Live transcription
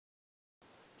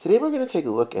Today we're going to take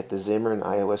a look at the Xamarin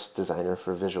iOS Designer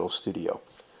for Visual Studio.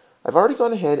 I've already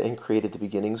gone ahead and created the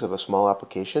beginnings of a small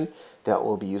application that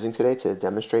we'll be using today to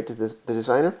demonstrate the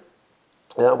designer.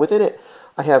 Within it,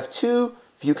 I have two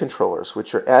view controllers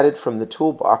which are added from the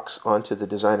toolbox onto the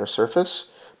designer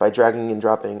surface by dragging and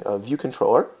dropping a view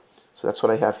controller. So that's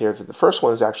what I have here. The first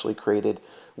one is actually created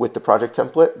with the project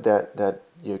template that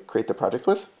you create the project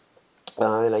with.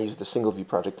 And I used the single view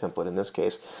project template in this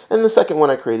case. And the second one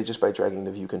I created just by dragging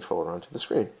the view controller onto the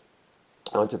screen,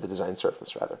 onto the design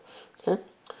surface rather. Okay.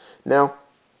 Now,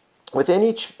 within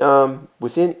each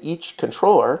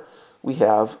controller, we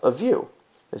have a view.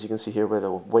 As you can see here with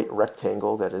a white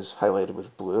rectangle that is highlighted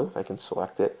with blue, I can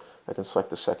select it. I can select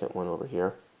the second one over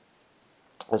here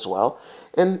as well.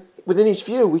 And within each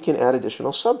view, we can add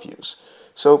additional subviews.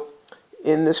 So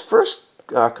in this first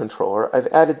controller, I've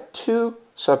added two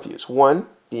subviews. One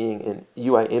being an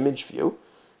UI image view,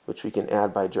 which we can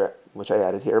add by which I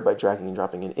added here by dragging and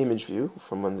dropping an image view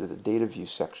from under the data view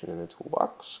section in the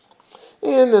toolbox.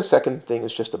 And the second thing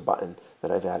is just a button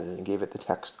that I've added and gave it the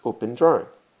text open drawing.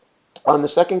 On the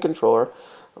second controller,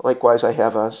 likewise, I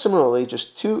have similarly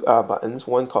just two buttons,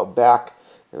 one called back,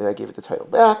 and I gave it the title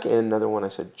back, and another one I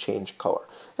said change color.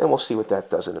 And we'll see what that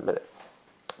does in a minute.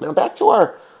 Now back to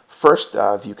our first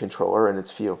view controller and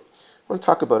its view. I want to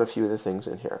talk about a few of the things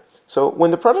in here. So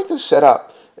when the project is set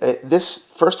up, this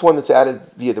first one that's added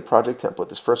via the project template,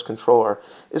 this first controller,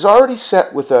 is already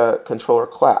set with a controller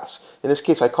class. In this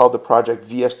case, I called the project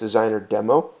VS Designer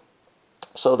Demo.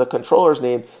 So the controller's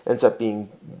name ends up being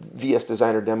VS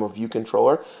Designer Demo View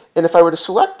Controller. And if I were to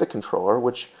select the controller,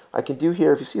 which I can do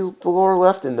here, if you see the lower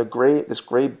left in the this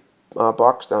gray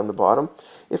box down the bottom,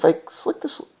 if I click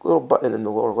this little button in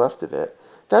the lower left of it,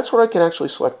 that's where I can actually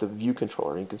select the view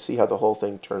controller. And you can see how the whole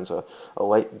thing turns a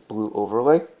light blue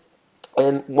overlay.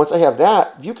 And once I have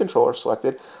that view controller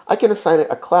selected, I can assign it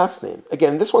a class name.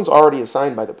 Again, this one's already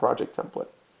assigned by the project template.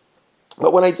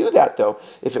 But when I do that, though,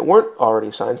 if it weren't already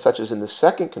assigned, such as in the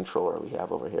second controller we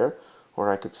have over here, where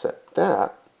I could set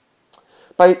that,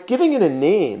 by giving it a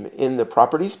name in the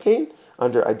properties pane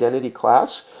under identity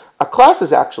class, a class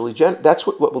is actually, that's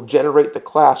what will generate the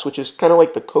class, which is kind of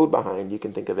like the code behind, you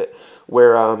can think of it,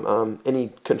 where any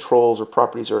controls or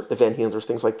properties or event handlers,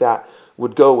 things like that,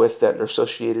 would go with that are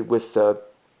associated with the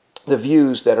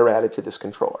views that are added to this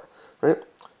controller, right?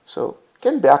 So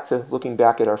again, looking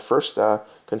back at our first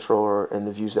controller and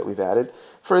the views that we've added.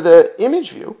 For the image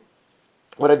view,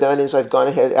 what I've done is I've gone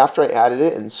ahead after I added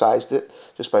it and sized it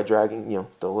just by dragging,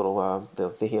 the little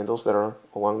the handles that are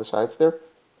along the sides there.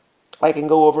 I can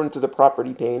go over into the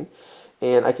property pane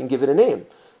and I can give it a name,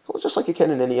 well, just like you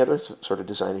can in any other sort of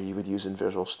designer you would use in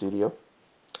Visual Studio.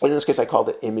 In this case, I called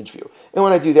it image view. And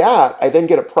when I do that, I then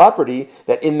get a property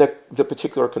that in the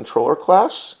particular controller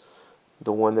class,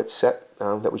 the one that's set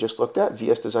that we just looked at,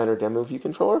 VS Designer Demo View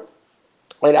Controller,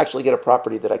 I'd actually get a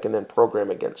property that I can then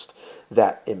program against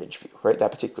that image view, right?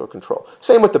 That particular control.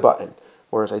 Same with the button,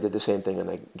 whereas I did the same thing and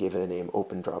I gave it a name,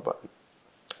 Open Draw Button.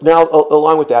 Now,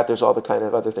 along with that, there's all the kind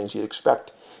of other things you'd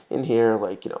expect in here,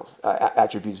 like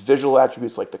attributes, visual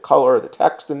attributes like the color, the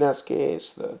text in this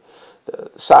case, the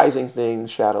sizing things,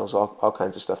 shadows, all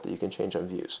kinds of stuff that you can change on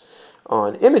views.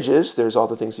 On images, there's all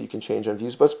the things that you can change on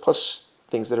views, but plus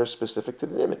things that are specific to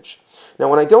the image. Now,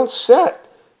 when I don't set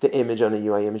the image on a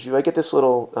UI image view, I get this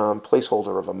little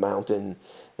placeholder of a mountain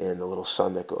and a little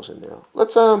sun that goes in there.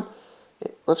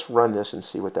 Let's run this and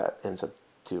see what that ends up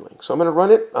doing. So I'm going to run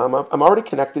it. I'm already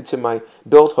connected to my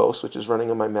build host, which is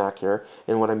running on my Mac here.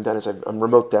 And what I've done is I'm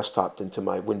remote desktoped into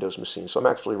my Windows machine. So I'm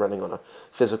actually running on a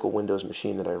physical Windows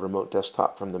machine that I remote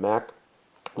desktop from the Mac.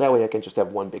 That way I can just have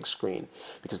one big screen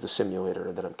because the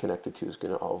simulator that I'm connected to is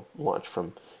going to all launch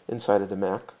from inside of the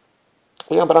Mac.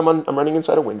 Yeah, but I'm running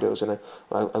inside of Windows, and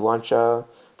I launch the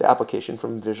application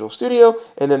from Visual Studio,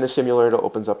 and then the simulator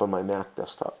opens up on my Mac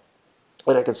desktop.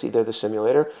 And I can see there the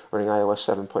simulator running iOS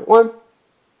 7.1.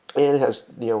 And it has,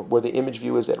 where the image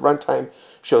view is at runtime,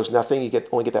 shows nothing. You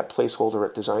only get that placeholder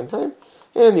at design time.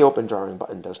 And the open drawing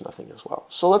button does nothing as well.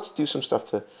 So let's do some stuff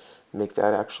to make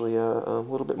that actually a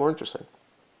little bit more interesting.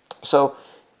 So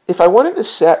if I wanted to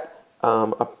set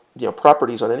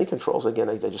properties on any controls, again,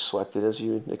 I just select it as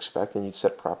you'd expect, and you'd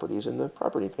set properties in the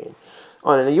property pane.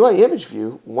 On a UI image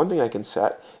view, one thing I can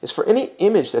set is for any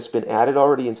image that's been added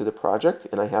already into the project,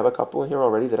 and I have a couple in here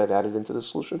already that I've added into the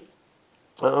solution.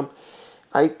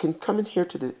 I can come in here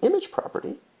to the image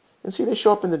property and see they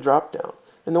show up in the drop down.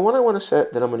 And the one I want to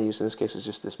set that I'm going to use in this case is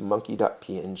just this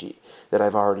monkey.png that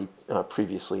I've already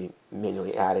previously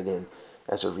manually added in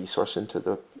as a resource into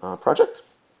the project.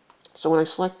 So when I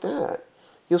select that,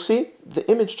 you'll see the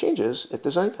image changes at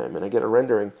design time and I get a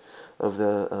rendering of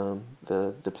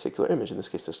the particular image. In this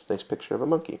case, this nice picture of a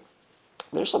monkey.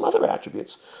 There's some other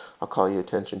attributes I'll call your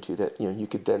attention to that you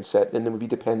could then set, and they would be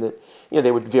dependent.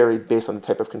 They would vary based on the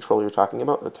type of control you're talking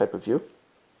about, the type of view.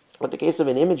 In the case of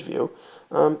an image view,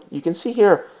 you can see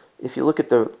here, if you look at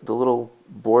the little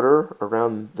border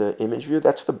around the image view,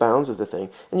 that's the bounds of the thing.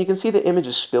 And you can see the image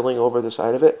is spilling over the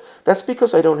side of it. That's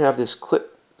because I don't have this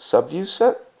clip subview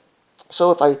set.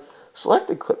 So if I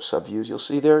selected clip subviews, you'll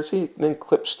see there, then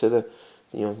clips to the,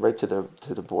 right to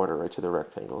the border, right to the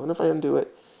rectangle. And if I undo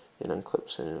it, it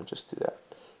unclips and it'll just do that,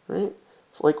 right?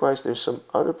 So likewise, there's some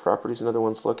other properties another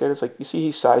one to look at. It's like, you see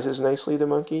he sizes nicely, the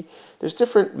monkey. There's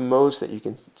different modes that you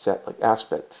can set, like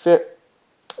aspect fit.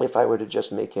 If I were to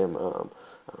just make him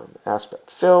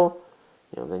aspect fill,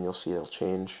 then you'll see it'll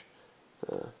change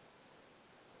the,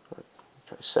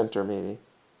 try center maybe.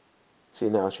 See,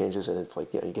 now it changes and it's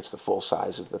like, he gets the full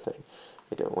size of the thing.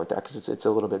 I don't want that because it's a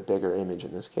little bit bigger image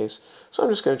in this case. So I'm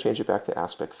just going to change it back to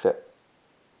aspect fit.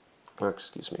 Or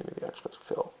excuse me, maybe aspect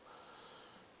fill.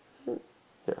 Yeah,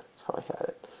 that's how I had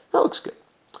it. That looks good.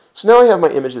 So now I have my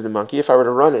image of the monkey. If I were to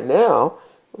run it now,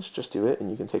 let's just do it and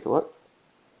you can take a look.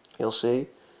 You'll see,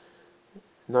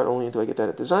 not only do I get that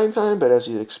at design time, but as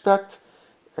you'd expect,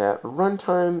 at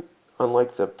runtime,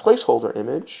 unlike the placeholder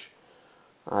image,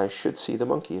 I should see the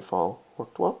monkey if all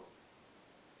worked well.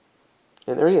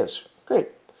 And there he is. Great.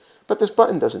 But this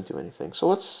button doesn't do anything. So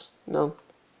let's now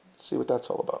see what that's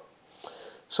all about.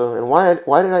 So, and why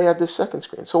did I add this second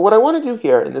screen? So what I want to do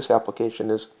here in this application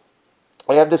is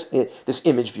I have this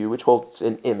image view, which holds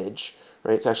an image,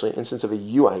 right? It's actually an instance of a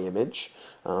UI image,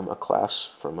 a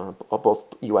class from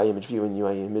both UI image view and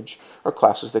UI image are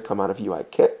classes that come out of UI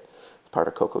kit, part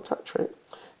of Cocoa Touch, right?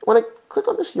 When I click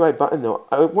on this UI button, though,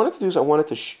 I wanted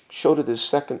to show to this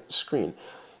second screen.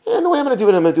 And the way I'm going to do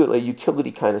it, like a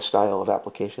utility kind of style of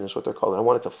application is what they're called. I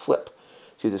want it to flip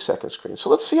to the second screen. So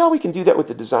let's see how we can do that with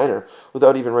the designer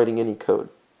without even writing any code.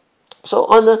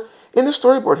 So in the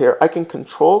storyboard here, I can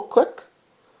control click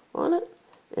on it,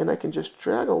 and I can just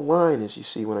drag a line, as you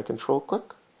see when I control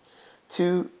click,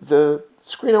 to the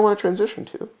screen I want to transition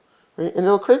to, right? And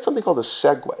it'll create something called a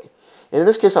segue. And in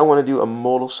this case, I want to do a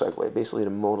modal segue, basically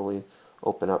to modally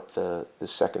open up the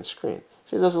second screen.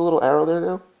 See, there's a little arrow there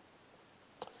now.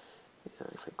 Yeah,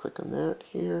 if I click on that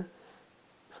here,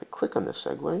 if I click on this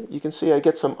segue, you can see I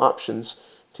get some options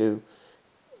to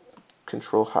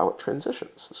control how it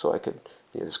transitions. So I could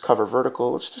do this cover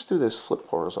vertical. Let's just do this flip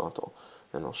horizontal,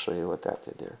 and I'll show you what that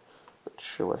did there. Not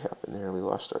sure what happened there. We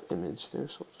lost our image there,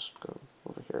 so we'll just go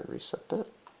over here and reset that.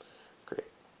 Great.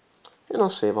 And I'll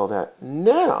save all that.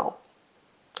 Now,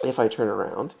 if I turn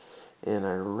around and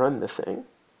I run the thing,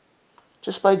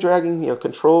 just by dragging,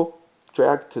 control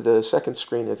drag to the second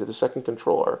screen or to the second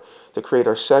controller to create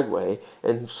our segue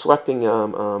and selecting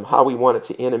how we want it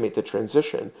to animate the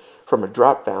transition from a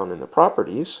drop down in the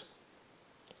properties.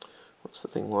 Once the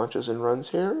thing launches and runs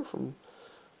here from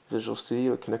Visual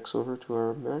Studio, it connects over to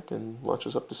our Mac and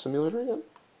launches up the simulator again.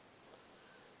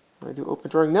 When I do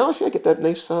open drawing, now I see I get that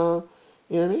nice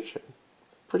animation.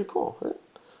 Pretty cool, right?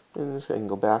 And I can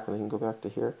go back and I can go back to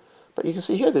here. But you can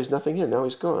see here, there's nothing here. Now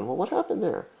he's gone. Well, what happened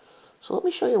there? So let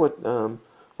me show you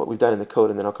what we've done in the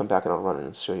code, and then I'll come back and I'll run it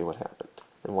and show you what happened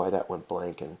and why that went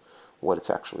blank and what it's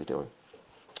actually doing.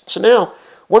 So now,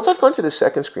 once I've gone to the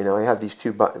second screen, now I have these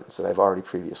two buttons that I've already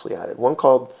previously added. One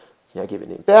called, I gave it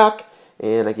name back,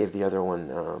 and I gave the other one,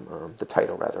 the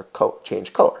title rather,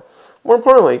 change color. More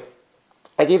importantly,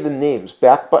 I gave them names,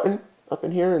 back button up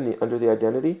in here under the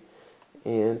identity,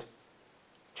 and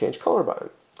change color button.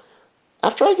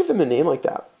 After I give them a name like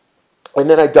that, and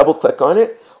then I double click on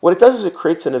it, what it does is it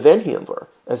creates an event handler,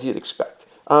 as you'd expect.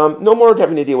 No more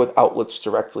having to deal with outlets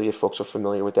directly, if folks are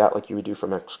familiar with that, like you would do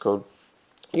from Xcode.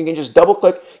 You can just double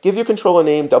click, give your controller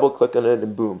name, double click on it,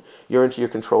 and boom, you're into your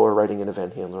controller writing an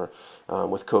event handler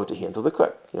with code to handle the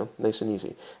click. Nice and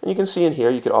easy. And you can see in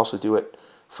here, you could also do it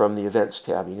from the Events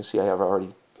tab. You can see I have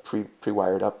already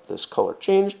pre-wired up this color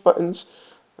change buttons,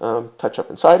 touch up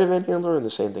inside event handler, and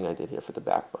the same thing I did here for the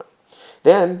back button.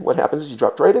 Then what happens is you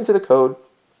dropped right into the code,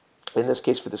 in this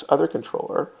case for this other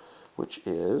controller, which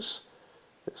is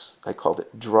this, I called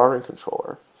it drawing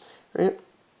controller, right?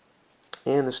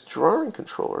 And this drawing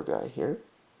controller guy here,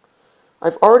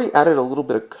 I've already added a little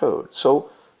bit of code. So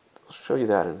I'll show you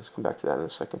that and let's come back to that in a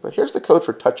second. But here's the code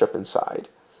for touch up inside,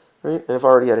 right? And I've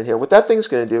already added here. What that thing is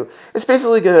going to do, it's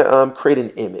basically going to create an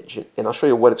image, and I'll show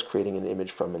you what it's creating an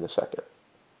image from in a second.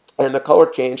 And the color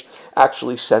change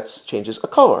actually changes a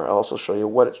color. I'll also show you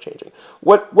what it's changing.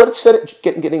 What it's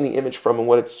getting the image from and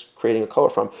what it's creating a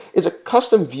color from is a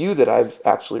custom view that I've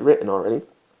actually written already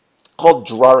called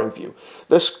drawing view.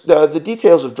 The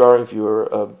details of drawing view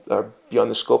are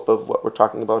beyond the scope of what we're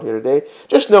talking about here today.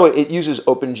 Just know it uses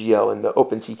OpenGL and the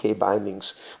OpenTK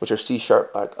bindings, which are C#,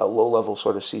 like a low-level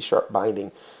sort of C#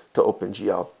 binding to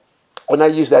OpenGL. And I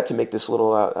use that to make this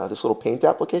little paint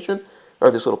application, or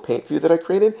this little paint view that I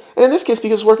created. And in this case,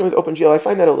 because working with OpenGL, I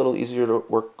find that a little easier to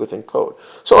work with in code.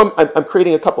 So I'm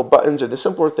creating a couple buttons or the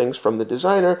simpler things from the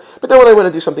designer, but then when I want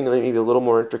to do something maybe a little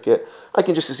more intricate, I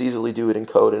can just as easily do it in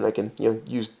code, and I can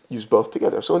use both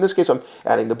together. So in this case, I'm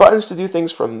adding the buttons to do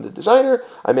things from the designer.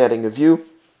 I'm adding a view.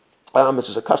 This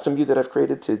is a custom view that I've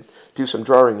created to do some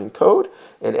drawing in code,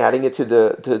 and adding it to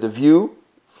the view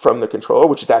from the controller,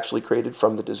 which is actually created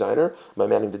from the designer.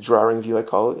 I'm adding the drawing view, I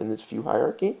call it, in this view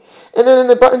hierarchy. And then in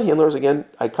the button handlers, again,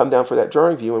 I come down for that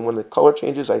drawing view, and when the color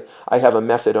changes, I have a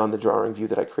method on the drawing view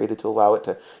that I created to allow it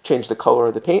to change the color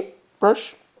of the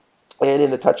paintbrush. And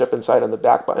in the touch up inside on the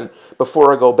back button,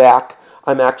 before I go back,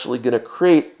 I'm actually going to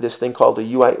create this thing called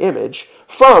a UI image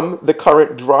from the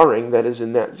current drawing that is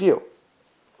in that view.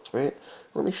 Right?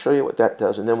 Let me show you what that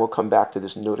does, and then we'll come back to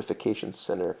this notification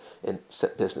center and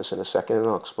business in a second, and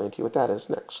I'll explain to you what that is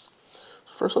next.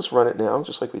 So first, let's run it now,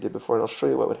 just like we did before, and I'll show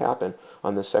you what would happen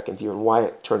on the second view and why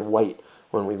it turned white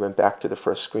when we went back to the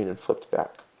first screen and flipped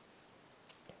back.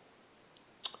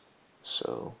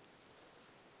 So,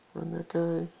 run that guy,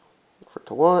 look for it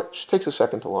to launch. It takes a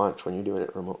second to launch when you're doing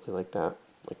it remotely like that,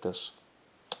 like this.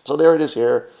 So there it is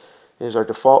here. Here's our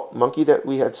default monkey that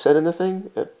we had set in the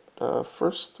thing at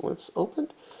first when it's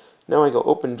opened. Now I go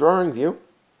open drawing view.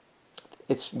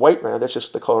 It's white right now. That's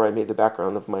just the color I made the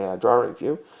background of my drawing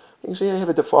view. You can see I have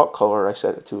a default color I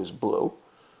set it to as blue,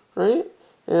 right?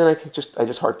 And I just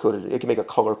hard coded it. It can make a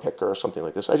color picker or something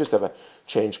like this. I just have a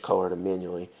change color to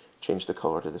manually change the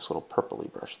color to this little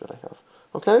purpley brush that I have.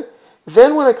 Okay.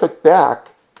 Then when I click back,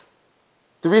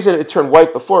 the reason it turned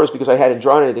white before is because I hadn't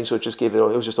drawn anything, so it just gave it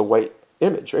was just a white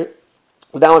image, right?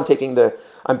 Now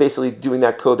I'm basically doing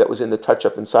that code that was in the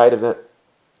touch-up inside of it.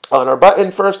 On our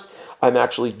button first, I'm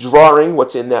actually drawing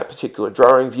what's in that particular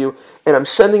drawing view, and I'm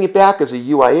sending it back as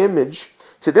a UI image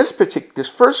to this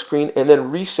first screen, and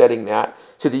then resetting that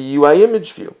to the UI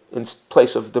image view in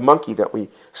place of the monkey that we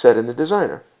set in the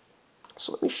designer.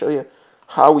 So let me show you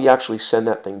how we actually send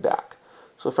that thing back.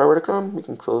 So if I were to come, we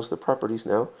can close the properties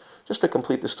now. Just to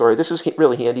complete the story, this is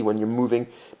really handy when you're moving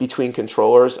between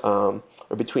controllers or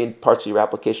between parts of your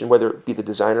application, whether it be the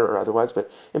designer or otherwise, but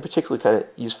in particular kind of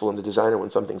useful in the designer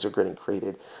when some things are getting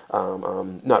created,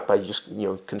 not by just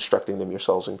constructing them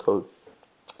yourselves in code.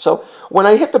 So when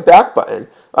I hit the back button,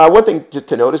 one thing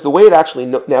to note is the way it actually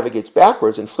navigates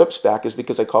backwards and flips back is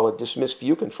because I call it dismiss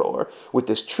view controller with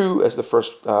this true as the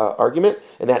first argument,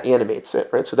 and that animates it,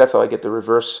 right? So that's how I get the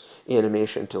reverse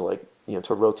animation to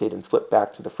to rotate and flip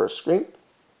back to the first screen.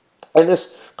 And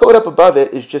this code up above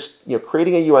it is just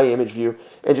creating a UI image view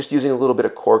and just using a little bit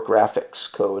of core graphics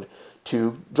code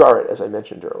to draw it, as I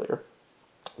mentioned earlier.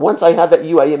 Once I have that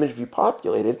UI image view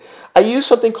populated, I use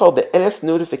something called the NS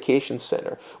Notification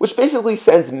Center, which basically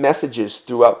sends messages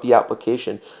throughout the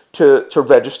application to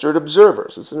registered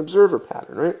observers. It's an observer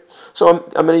pattern, right? So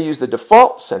I'm going to use the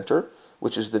default center,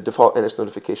 which is the default NS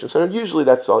Notification Center. Usually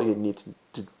that's all you need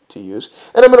to use.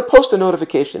 And I'm going to post a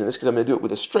notification. In this case, I'm going to do it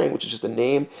with a string, which is just a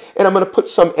name. And I'm going to put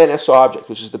some NS object,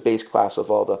 which is the base class of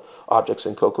all the objects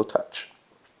in Cocoa Touch.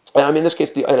 And in this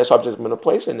case, the NS object I'm going to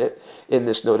place in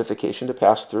this notification to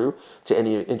pass through to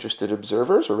any interested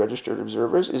observers or registered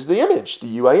observers is the image,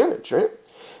 the UI image, right?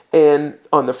 And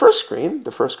on the first screen,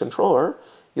 the first controller,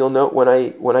 you'll note when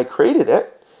I created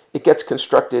it, it gets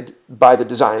constructed by the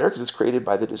designer because it's created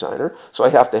by the designer. So I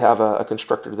have to have a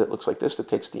constructor that looks like this that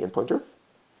takes the in pointer.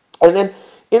 And then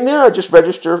in there, I just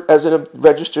register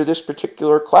this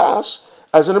particular class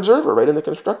as an observer right in the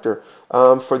constructor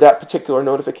for that particular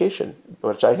notification,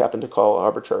 which I happen to call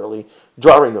arbitrarily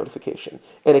drawing notification.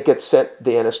 And it gets sent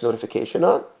the NS notification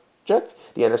object.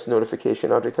 The NS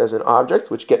notification object has an object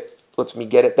which lets me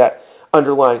get at that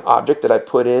underlying object that I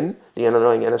put in, the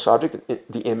underlying NS object,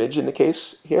 the image in the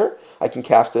case here. I can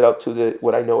cast it out to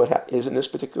what I know it is in this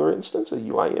particular instance, a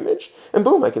UI image, and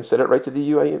boom, I can set it right to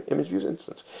the UI image views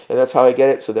instance. And that's how I get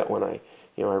it so that when I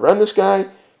run this guy,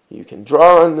 you can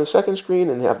draw on the second screen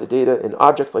and have the data and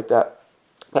object like that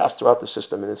pass throughout the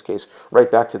system, in this case, right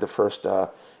back to the first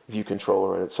view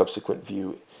controller and its subsequent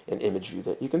view and image view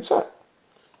that you can set.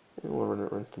 And we'll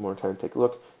run more time to take a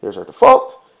look. There's our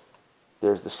default.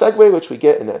 There's the segue, which we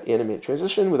get in that animate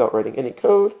transition without writing any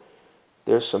code.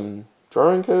 There's some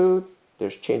drawing code.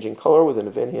 There's changing color with an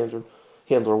event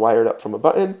handler wired up from a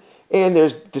button. And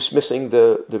there's dismissing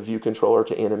the view controller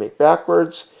to animate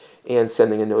backwards and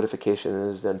sending a notification that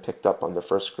is then picked up on the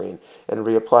first screen and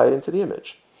reapplied into the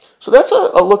image. So that's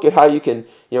a look at how you can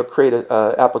create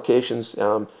applications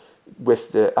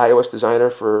with the iOS Designer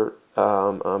for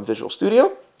Visual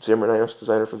Studio, Xamarin iOS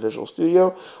Designer for Visual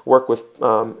Studio, work with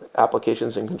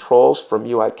applications and controls from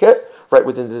UIKit right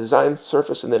within the design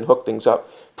surface, and then hook things up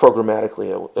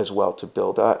programmatically as well to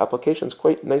build applications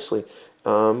quite nicely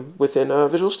within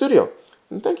Visual Studio.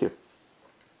 And thank you.